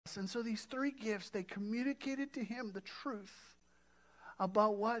And so these three gifts, they communicated to him the truth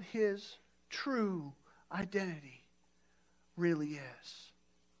about what his true identity really is.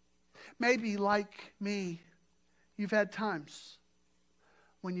 Maybe like me, you've had times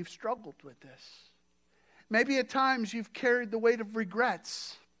when you've struggled with this. Maybe at times you've carried the weight of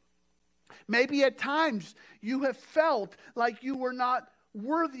regrets. Maybe at times you have felt like you were not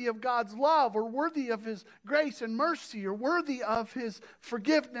worthy of God's love or worthy of His grace and mercy or worthy of His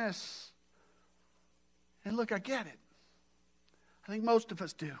forgiveness. And look, I get it. I think most of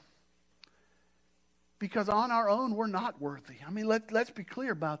us do. Because on our own, we're not worthy. I mean, let's be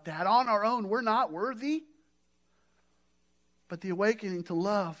clear about that. On our own, we're not worthy. But the awakening to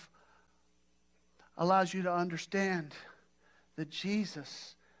love allows you to understand that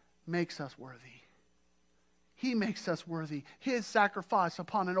Jesus makes us worthy. He makes us worthy. His sacrifice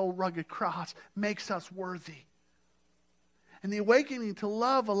upon an old rugged cross makes us worthy. And the awakening to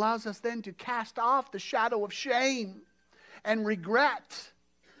love allows us then to cast off the shadow of shame and regret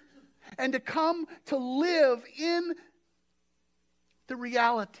and to come to live in the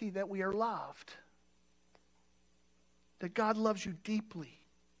reality that we are loved. That God loves you deeply,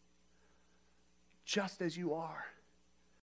 just as you are.